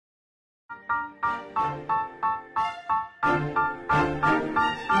Good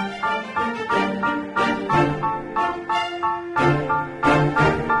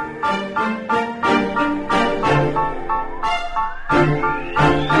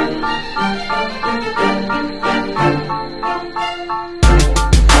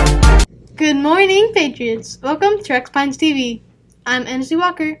morning, Patriots. Welcome to Rex Pines TV. I'm Angie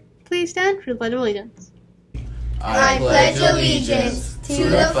Walker. Please stand for the Pledge of Allegiance. I pledge allegiance to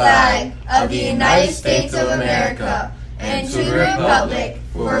the flag of the United States of America and to the republic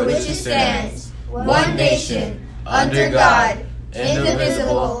for which it stands, one nation, under God,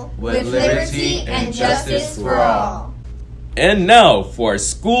 indivisible, with liberty and justice for all. And now for our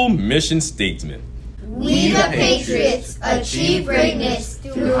school mission statement. We the Patriots achieve greatness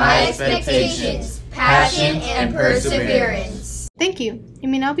through high expectations, passion, and perseverance. Thank you. You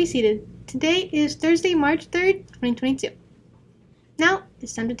may now be seated. Today is Thursday, March 3rd, 2022. Now,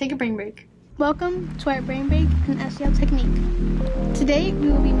 it's time to take a brain break. Welcome to our brain break and SEL technique. Today, we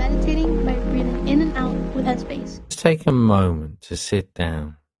will be meditating by breathing in and out with Headspace. Just take a moment to sit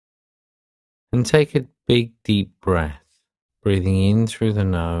down and take a big, deep breath, breathing in through the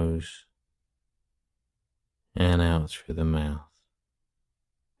nose and out through the mouth.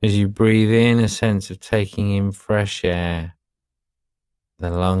 As you breathe in, a sense of taking in fresh air, the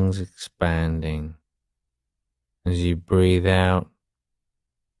lungs expanding. As you breathe out,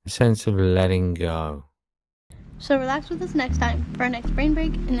 a sense of letting go. So relax with us next time for our next brain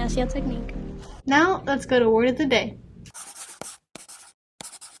break and SEL technique. Now, let's go to Word of the Day.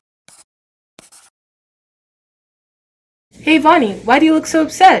 Hey Vonnie, why do you look so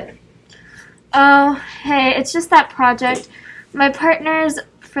upset? Oh, hey, it's just that project. My partners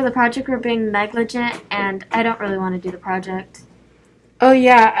for the project were being negligent, and I don't really want to do the project. Oh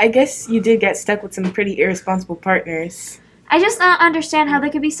yeah, I guess you did get stuck with some pretty irresponsible partners. I just don't understand how they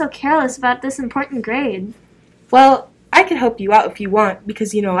could be so careless about this important grade. Well, I can help you out if you want,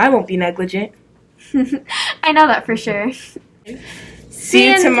 because you know I won't be negligent. I know that for sure. See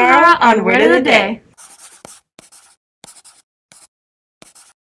you tomorrow on Word of the Day.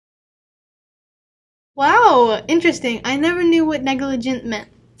 Wow, interesting. I never knew what negligent meant.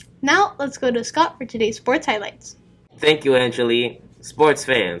 Now, let's go to Scott for today's sports highlights. Thank you, Angeli. Sports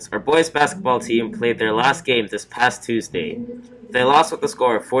fans, our boys basketball team played their last game this past Tuesday. They lost with a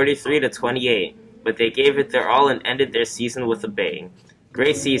score of 43-28, but they gave it their all and ended their season with a bang.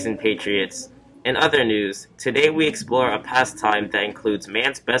 Great season, Patriots. In other news, today we explore a pastime that includes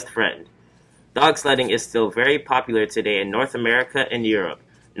man's best friend. Dog sledding is still very popular today in North America and Europe,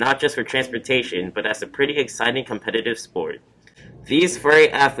 not just for transportation, but as a pretty exciting competitive sport. These furry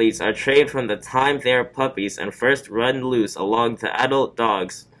athletes are trained from the time they are puppies and first run loose along the adult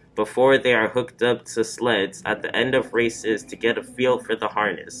dogs before they are hooked up to sleds at the end of races to get a feel for the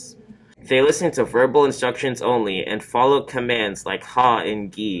harness. They listen to verbal instructions only and follow commands like ha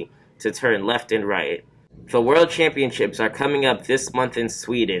and gi to turn left and right. The World Championships are coming up this month in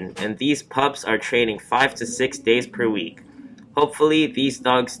Sweden, and these pups are training 5 to 6 days per week. Hopefully, these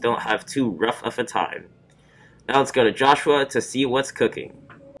dogs don't have too rough of a time. Now let's go to Joshua to see what's cooking.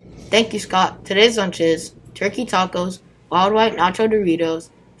 Thank you, Scott. Today's lunch is turkey tacos, wild white nacho Doritos,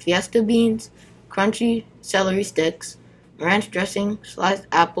 fiesta beans, crunchy celery sticks, ranch dressing, sliced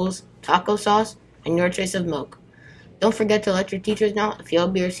apples, taco sauce, and your choice of milk. Don't forget to let your teachers know if you'll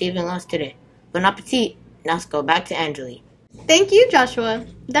be receiving lunch today. Bon appetit! Now let's go back to Angeli. Thank you, Joshua.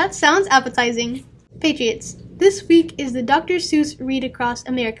 That sounds appetizing. Patriots, this week is the Dr. Seuss Read Across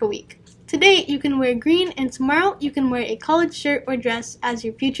America Week. Today, you can wear green, and tomorrow, you can wear a college shirt or dress as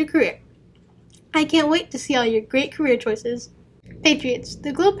your future career. I can't wait to see all your great career choices. Patriots,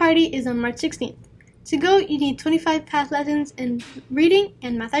 the Glow Party is on March 16th. To go, you need 25 past lessons in reading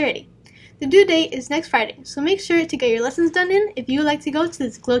and math already. The due date is next Friday, so make sure to get your lessons done in if you would like to go to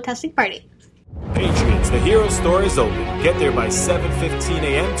this Glow-tastic party. Patriots, the hero store is open. Get there by 7:15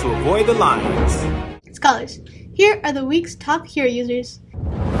 a.m. to avoid the lines. Scholars, here are the week's top hero users.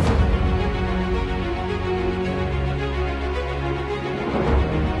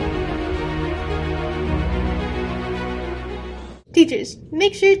 Teachers,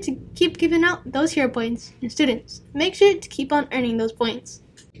 make sure to keep giving out those hero points. And students, make sure to keep on earning those points.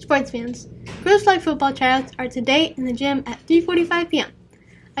 Sports fans, girls flag football tryouts are today in the gym at 3:45 p.m.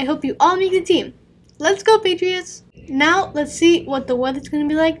 I hope you all make the team. Let's go, Patriots! Now, let's see what the weather's going to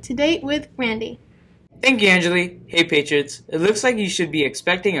be like today with Randy. Thank you, Angeli. Hey, Patriots. It looks like you should be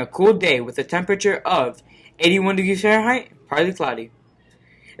expecting a cool day with a temperature of 81 degrees Fahrenheit, partly cloudy.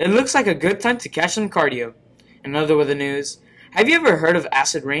 It looks like a good time to catch some cardio. In other weather news, have you ever heard of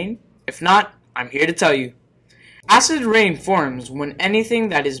acid rain? If not, I'm here to tell you. Acid rain forms when anything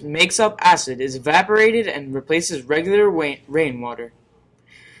that makes up acid is evaporated and replaces regular rainwater.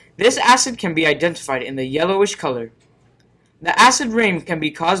 This acid can be identified in the yellowish color. The acid rain can be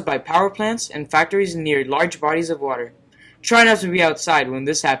caused by power plants and factories near large bodies of water. Try not to be outside when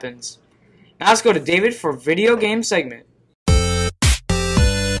this happens. Now let's go to David for video game segment.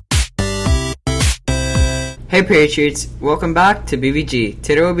 Hey Patriots, welcome back to BBG.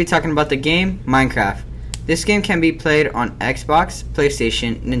 Today we'll be talking about the game Minecraft. This game can be played on Xbox,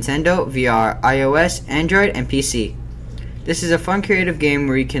 PlayStation, Nintendo, VR, iOS, Android, and PC. This is a fun creative game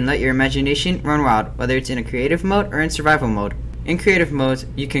where you can let your imagination run wild, whether it's in a creative mode or in survival mode. In creative modes,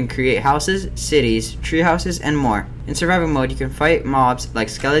 you can create houses, cities, tree houses, and more. In survival mode, you can fight mobs like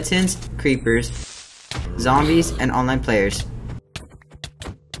skeletons, creepers, zombies, and online players.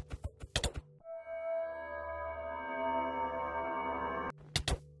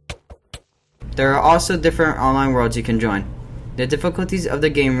 There are also different online worlds you can join. The difficulties of the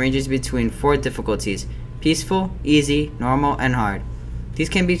game ranges between 4 difficulties: peaceful, easy, normal, and hard. These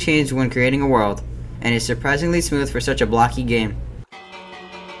can be changed when creating a world, and is surprisingly smooth for such a blocky game.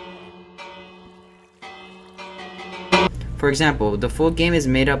 For example, the full game is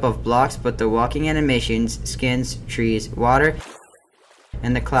made up of blocks, but the walking animations, skins, trees, water,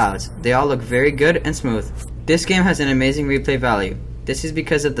 and the clouds, they all look very good and smooth. This game has an amazing replay value. This is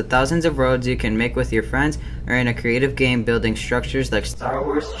because of the thousands of roads you can make with your friends, or in a creative game building structures like Star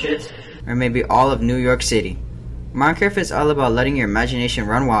Wars ships, or maybe all of New York City. Minecraft is all about letting your imagination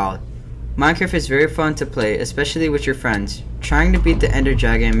run wild. Minecraft is very fun to play, especially with your friends. Trying to beat the Ender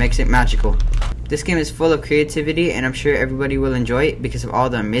Dragon makes it magical. This game is full of creativity, and I'm sure everybody will enjoy it because of all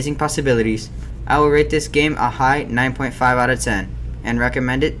the amazing possibilities. I will rate this game a high 9.5 out of 10, and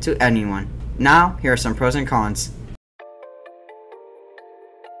recommend it to anyone. Now, here are some pros and cons.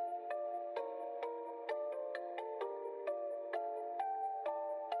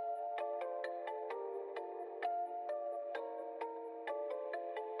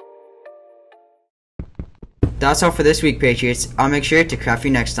 That's all for this week, Patriots. I'll make sure to craft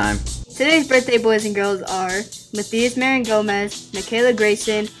you next time. Today's birthday boys and girls are Matthias Marin Gomez, Michaela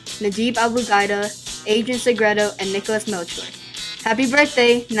Grayson, Najib Abugaida, Adrian Segredo, and Nicholas Melchor. Happy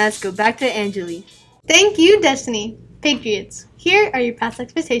birthday! Now let's go back to Angeli. Thank you, Destiny. Patriots, here are your past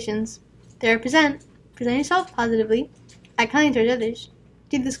expectations. They represent: present yourself positively, act kindly towards others,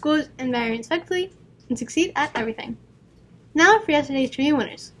 treat the school's environment respectfully, and succeed at everything. Now for yesterday's trivia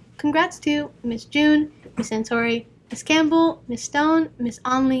winners. Congrats to Miss June, Miss Santori, Miss Campbell, Miss Stone, Miss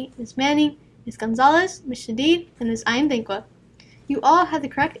Onley, Miss Manning, Miss Gonzalez, Miss Shadid, and Miss Ayn Thinkwa. You all had the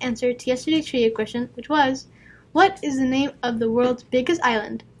correct answer to yesterday's trivia question, which was, what is the name of the world's biggest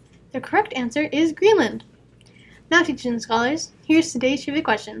island? The correct answer is Greenland. Now, teachers and scholars, here's today's trivia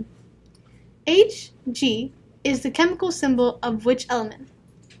question. Hg is the chemical symbol of which element?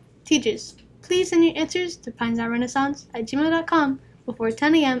 Teachers, please send your answers to pinesrenaissance@gmail.com before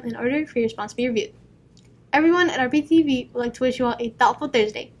 10 a.m. in order for your response to be reviewed. Everyone at RPTV would like to wish you all a thoughtful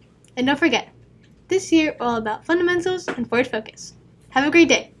Thursday. And don't forget, this year we're all about fundamentals and forward focus. Have a great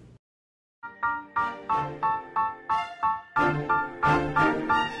day.